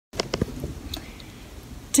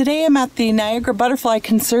Today I'm at the Niagara Butterfly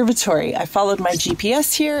Conservatory. I followed my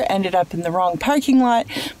GPS here, ended up in the wrong parking lot,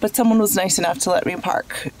 but someone was nice enough to let me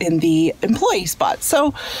park in the employee spot.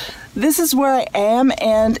 So this is where I am,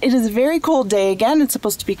 and it is a very cold day again. It's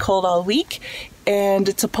supposed to be cold all week, and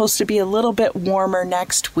it's supposed to be a little bit warmer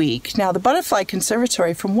next week. Now, the Butterfly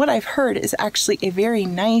Conservatory, from what I've heard, is actually a very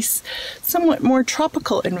nice, somewhat more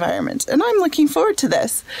tropical environment, and I'm looking forward to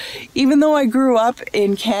this. Even though I grew up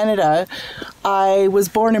in Canada, I was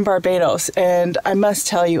born in Barbados, and I must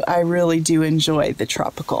tell you, I really do enjoy the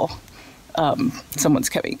tropical, someone's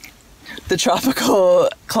coming. The tropical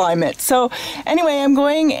climate. So anyway, I'm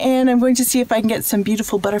going to see if I can get some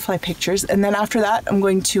beautiful butterfly pictures, and then after that I'm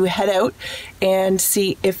going to head out and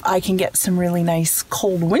see if I can get some really nice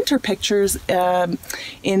cold winter pictures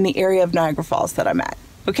in the area of Niagara Falls that I'm at.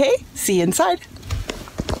 Okay, see you inside.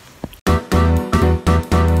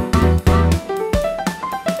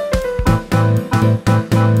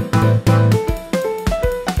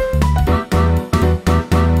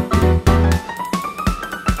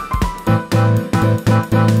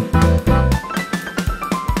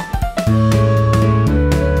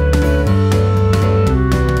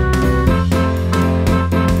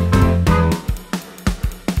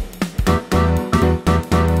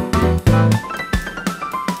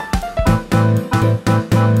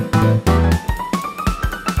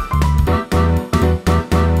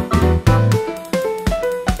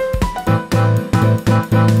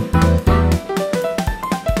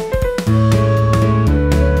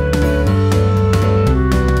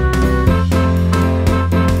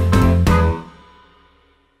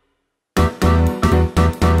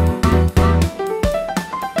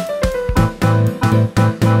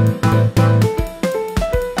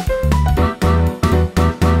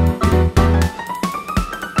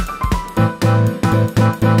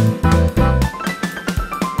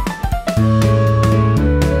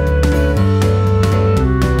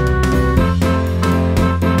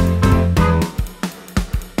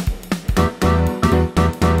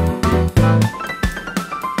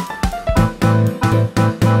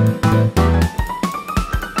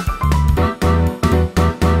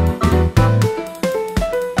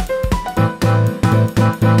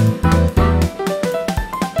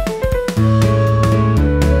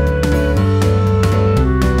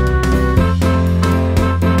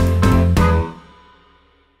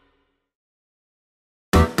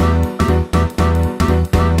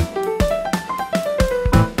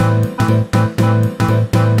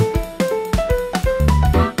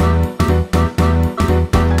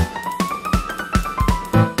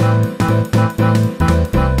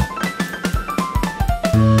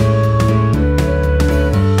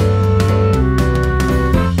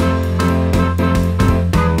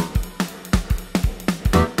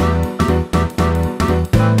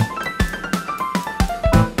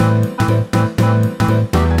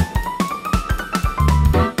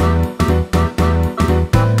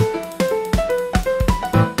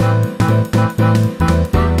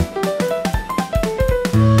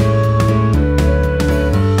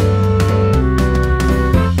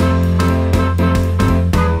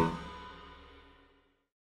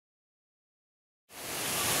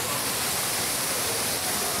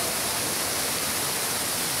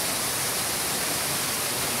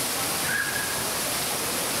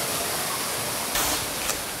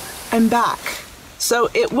 I'm back. So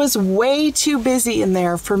it was way too busy in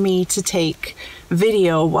there for me to take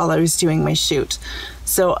video while I was doing my shoot.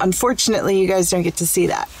 So unfortunately, you guys don't get to see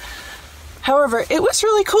that. However, it was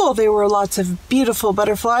really cool. There were lots of beautiful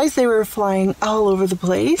butterflies. They were flying all over the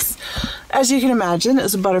place. As you can imagine, it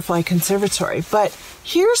was a butterfly conservatory. But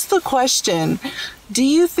here's the question. Do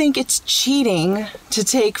you think it's cheating to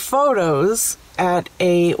take photos at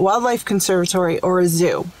a wildlife conservatory or a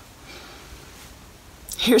zoo?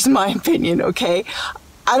 Here's my opinion, okay?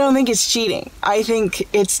 I don't think it's cheating. I think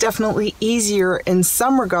it's definitely easier in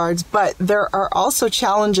some regards, but there are also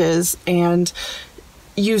challenges, and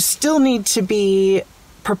you still need to be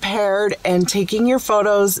prepared and taking your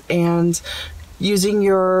photos and using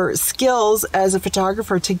your skills as a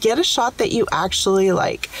photographer to get a shot that you actually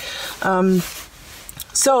like.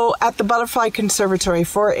 So at the Butterfly Conservatory,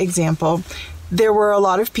 for example, there were a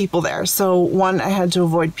lot of people there. So one, I had to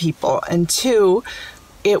avoid people, and two,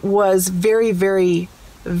 it was very, very,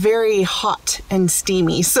 very hot and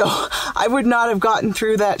steamy. So I would not have gotten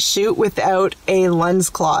through that shoot without a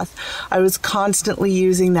lens cloth. I was constantly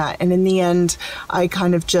using that, and in the end, I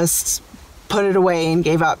kind of just put it away and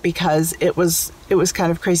gave up because it was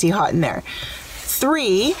kind of crazy hot in there.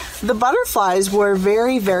 3, the butterflies were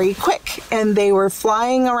very, very quick, and they were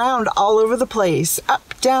flying around all over the place,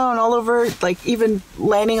 up, down, all over, like even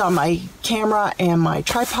landing on my camera and my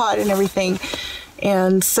tripod and everything.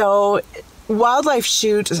 And so wildlife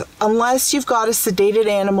shoot, unless you've got a sedated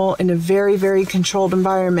animal in a very, very controlled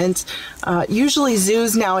environment, usually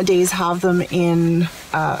zoos nowadays have them in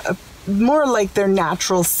more like their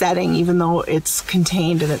natural setting, even though it's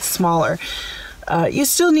contained and it's smaller. You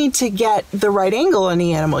still need to get the right angle on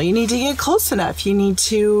the animal. You need to get close enough. You need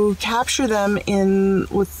to capture them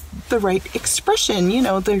with the right expression. You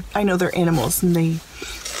know, I know they're animals and they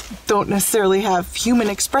don't necessarily have human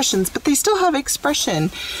expressions, but they still have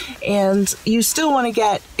expression. And you still want to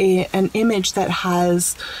get an image that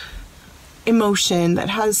has emotion, that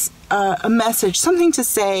has a message, something to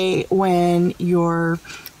say when your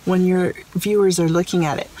viewers are looking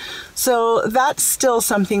at it. So that's still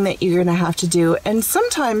something that you're going to have to do. And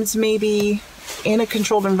sometimes maybe in a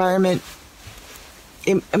controlled environment,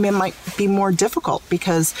 it might be more difficult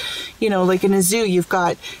because, you know, like in a zoo, you've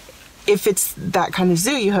got, if it's that kind of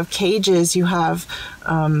zoo, you have cages, you have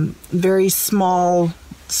very small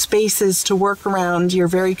spaces to work around, you're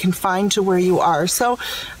very confined to where you are. So,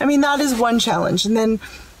 I mean, that is one challenge. And then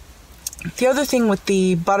the other thing with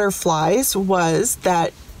the butterflies was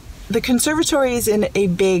that the conservatory is in a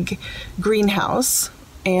big greenhouse,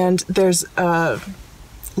 and there's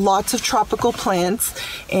lots of tropical plants,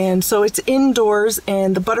 and so it's indoors,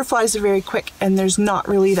 and the butterflies are very quick, and there's not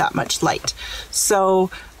really that much light. So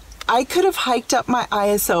I could have hiked up my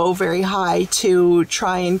ISO very high to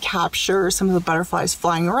try and capture some of the butterflies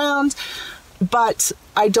flying around, but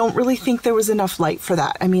I don't really think there was enough light for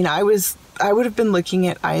that. I mean, I would have been looking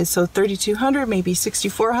at ISO 3200, maybe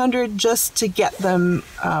 6400, just to get them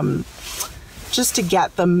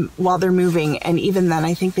while they're moving. And even then,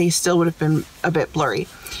 I think they still would have been a bit blurry.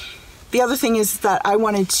 The other thing is that I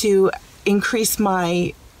wanted to increase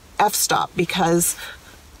my f-stop because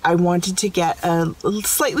I wanted to get a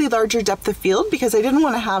slightly larger depth of field, because I didn't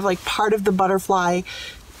want to have like part of the butterfly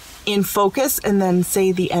in focus and then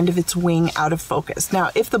say the end of its wing out of focus.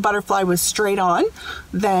 Now, if the butterfly was straight on,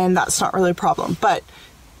 then that's not really a problem. But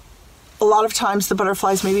a lot of times the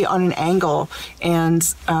butterfly's maybe on an angle,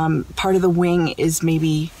 and part of the wing is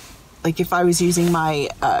maybe, like if I was using my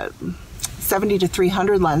 70 to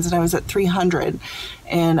 300 lens and I was at 300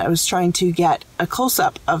 and I was trying to get a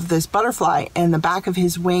close-up of this butterfly, and the back of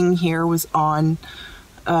his wing here was on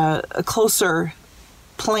a closer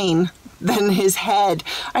plane than his head,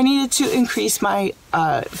 I needed to increase my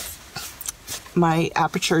my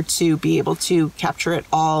aperture to be able to capture it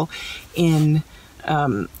all in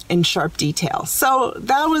sharp detail. So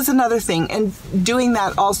that was another thing, and doing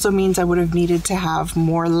that also means I would have needed to have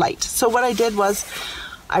more light. So what I did was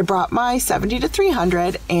I brought my 70 to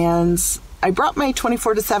 300 and I brought my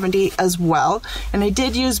 24 to 70 as well, and I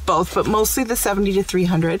did use both, but mostly the 70 to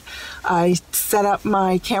 300. I set up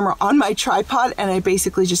my camera on my tripod, and I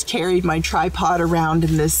basically just carried my tripod around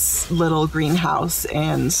in this little greenhouse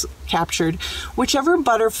and captured whichever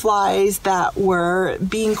butterflies that were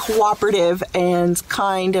being cooperative and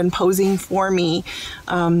kind and posing for me.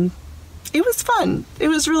 It was fun. It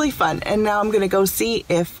was really fun. And now I'm going to go see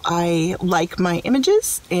if I like my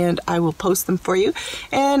images, and I will post them for you.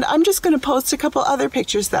 And I'm just going to post a couple other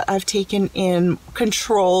pictures that I've taken in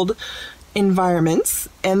controlled environments.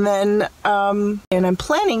 And then and I'm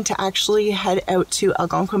planning to actually head out to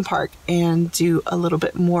Algonquin Park and do a little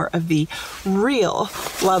bit more of the real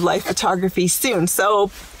wildlife photography soon.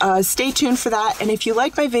 So stay tuned for that. And if you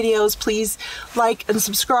like my videos, please like and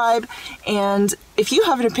subscribe. And if you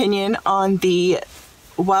have an opinion on the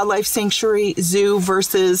wildlife sanctuary zoo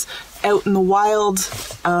versus out in the wild,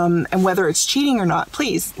 and whether it's cheating or not,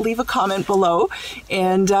 please leave a comment below,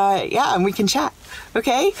 and yeah, and we can chat.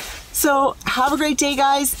 Okay, so have a great day,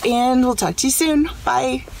 guys, and we'll talk to you soon.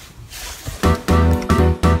 Bye.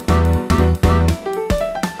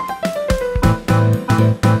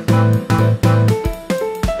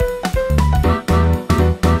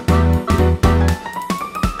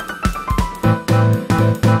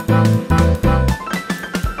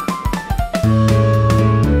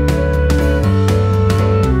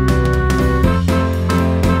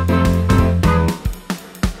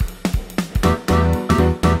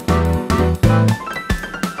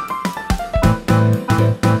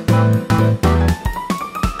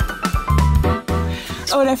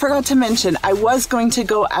 I forgot to mention, I was going to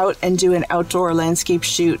go out and do an outdoor landscape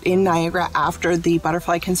shoot in Niagara after the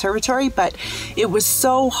Butterfly Conservatory, but it was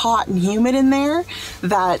so hot and humid in there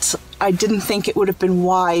that I didn't think it would have been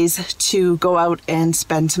wise to go out and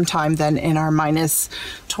spend some time then in our minus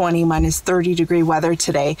 20, minus 30 degree weather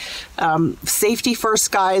today. Safety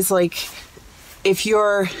first, guys. Like, if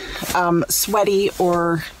you're sweaty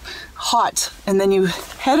or hot and then you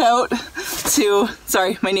head out to,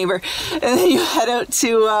 sorry, my neighbor, and then you head out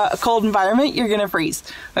to a cold environment, you're gonna freeze,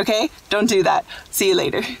 okay? Don't do that. See you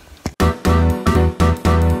later.